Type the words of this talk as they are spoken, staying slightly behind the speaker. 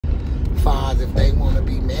far as if they want to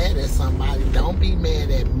be mad at somebody, don't be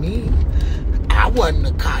mad at me. I wasn't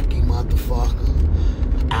a cocky motherfucker.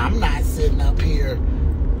 I'm not sitting up here,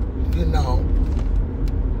 you know,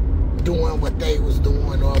 doing what they was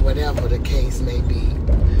doing or whatever the case may be.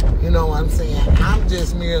 You know what I'm saying? I'm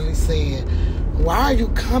just merely saying, why are you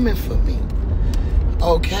coming for me?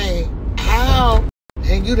 Okay, how?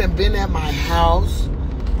 And you done been at my house.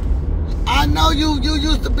 I know you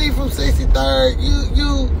used to be from 63rd.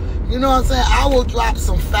 You know what I'm saying? I will drop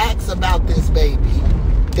some facts about this baby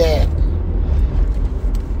that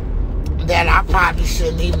I probably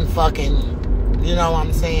shouldn't even fucking, you know what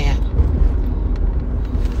I'm saying?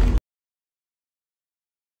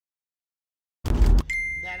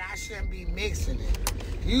 That I shouldn't be mixing it.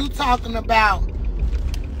 You talking about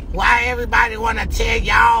why everybody want to tear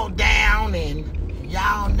y'all down and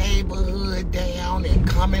y'all neighborhood down and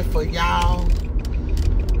coming for y'all.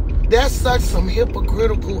 That's such some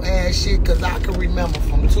hypocritical ass shit, because I can remember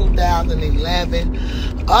from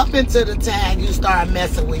 2011 up until the time you started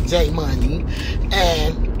messing with J Money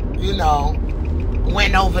and, you know,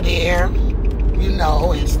 went over there, you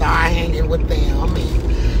know, and started hanging with them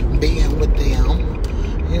and being with them.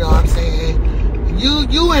 You know what I'm saying?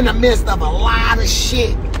 You in the midst of a lot of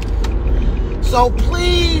shit. So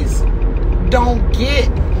please don't get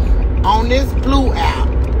on this blue app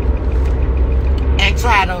and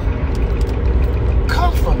try to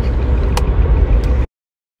come for me.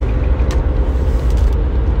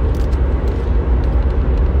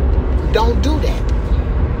 Don't do that.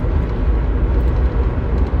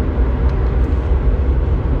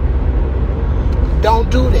 Don't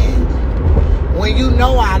do that. When you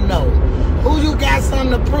know I know. Who you got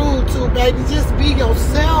something to prove to, baby? Just be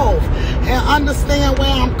yourself and understand where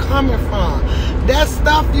I'm coming from. That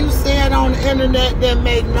stuff you said on the internet that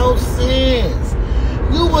made no sense.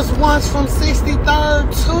 You was once from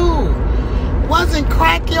 63rd too. Wasn't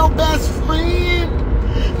crack your best friend?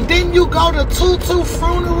 Didn't you go to Tutu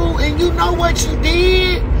funeral and you know what you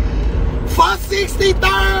did? For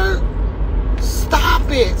 63rd? Stop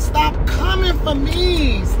it. Stop coming for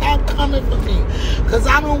me. Stop coming for me. Because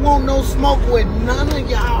I don't want no smoke with none of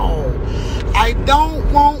y'all. I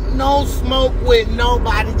don't want no smoke with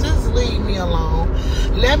nobody. Just leave me alone.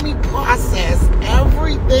 Let me process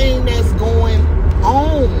everything that's going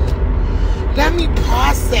on. Let me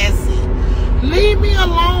process it. Leave me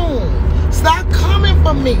alone. Stop coming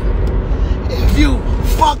for me. If you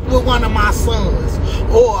fucked with one of my sons,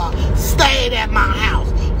 or stayed at my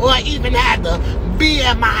house, or even had to be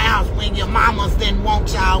at my house when your mamas didn't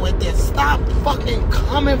want y'all with this, stop fucking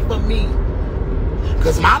coming for me.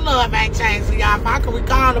 Because my love ain't changed for y'all. If I can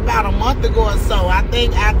recall, about a month ago or so, I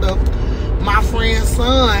think after my friend's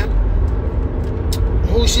son,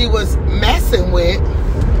 who she was messing with,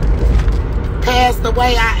 passed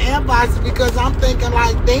away, I inboxed because I'm thinking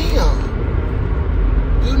like, damn.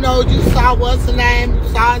 You know, you saw what's her name, you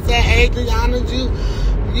saw it at Adriana, you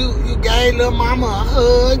gave little mama a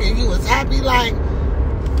hug and you was happy like,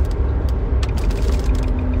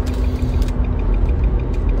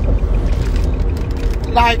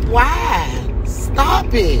 why?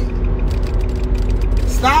 Stop it.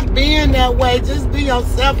 Stop being that way. Just be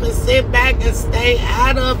yourself and sit back and stay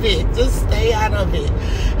out of it. Just stay out of it.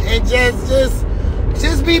 And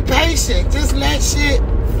just be patient. Just let shit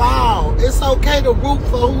fall. It's okay to root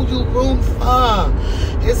for who you root for.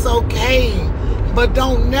 It's okay. But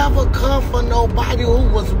don't never come for nobody who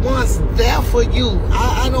was once there for you.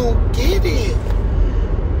 I don't get it.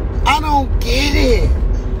 I don't get it.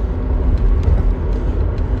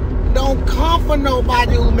 Don't come for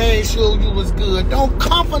nobody who made sure you was good. Don't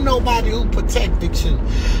come for nobody who protected you.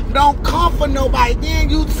 Don't come for nobody. Then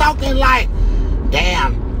you talking like,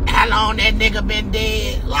 damn, how long that nigga been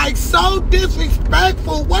dead? Like, so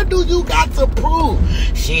disrespectful. What do you got to prove?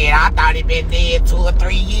 Shit, I thought he been dead 2 or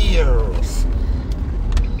 3 years.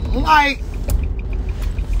 Like,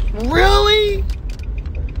 really?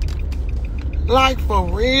 Like, for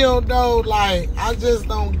real, though? Like, I just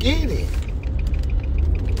don't get it.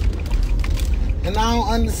 And I don't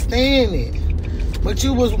understand it. But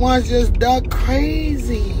you was once just duck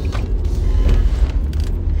crazy.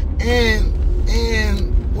 And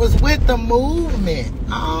was with the movement.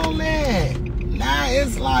 All that. Now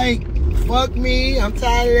it's like, fuck me, I'm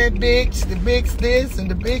tired of that bitch, the bitch this and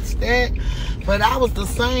the bitch that. But I was the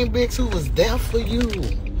same bitch who was there for you.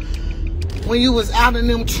 When you was out in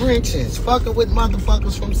them trenches, fucking with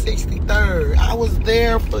motherfuckers from 63rd. I was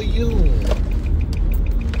there for you.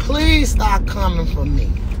 Please stop coming for me.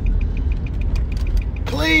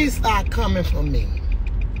 Please stop coming for me.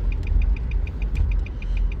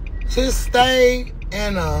 Just stay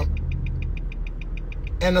in a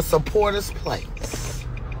in a supporter's place.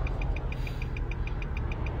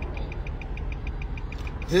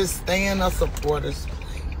 Just stay in a supporter's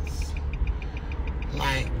place.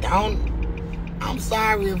 Like, I'm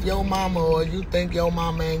sorry if your mama or you think your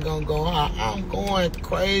mama ain't gonna go hard. I'm going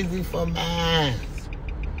crazy for mine.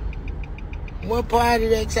 What party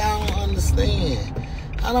that y'all don't understand?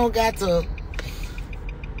 I don't got to...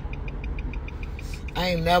 I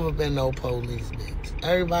ain't never been no police bitch.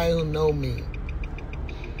 Everybody who know me.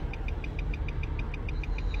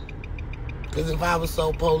 Because if I was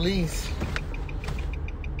so police,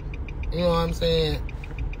 you know what I'm saying?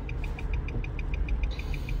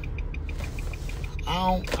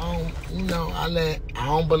 I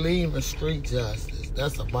don't believe in street justice.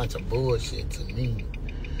 That's a bunch of bullshit to me.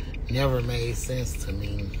 Never made sense to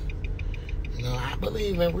me. You know, I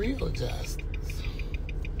believe in real justice.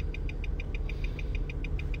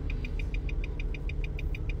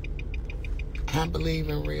 I believe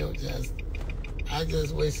in real justice. I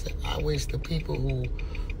wish the people who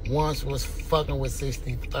once was fucking with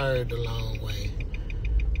 63rd the long way,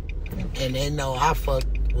 and they know I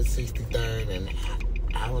fucked with 63rd and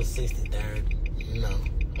I was 63rd, you know,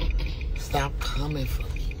 stop coming for me.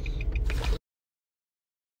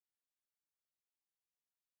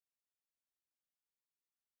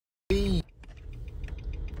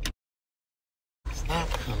 Stop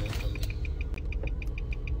coming for me.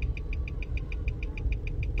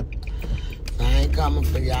 I ain't coming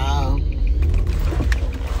for y'all.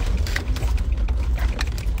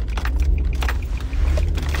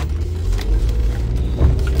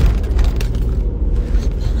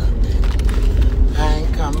 I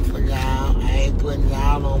ain't coming for y'all. I ain't putting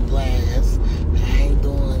y'all on blast. I ain't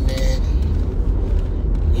doing that.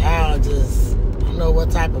 Y'all just, I don't know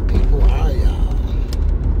what type of people are y'all.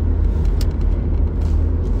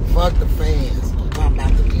 Fuck the fans. I'm talking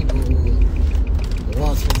about the people who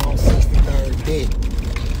once was on 63rd dick.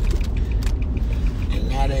 And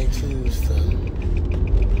now they choose to.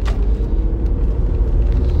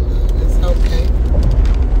 It's okay.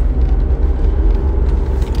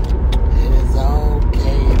 It is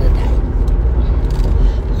okay today.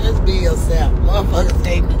 Just be yourself. Motherfuckers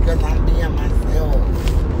hate me because I'm being myself.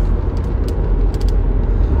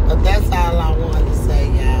 But that's all I wanted to say,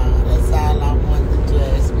 y'all. That's all I wanted to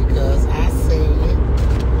address because I seen it.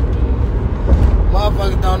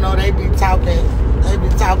 Motherfuckers don't know they be talking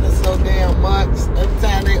so damn much. Every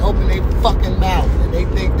time they open their fucking mouth and they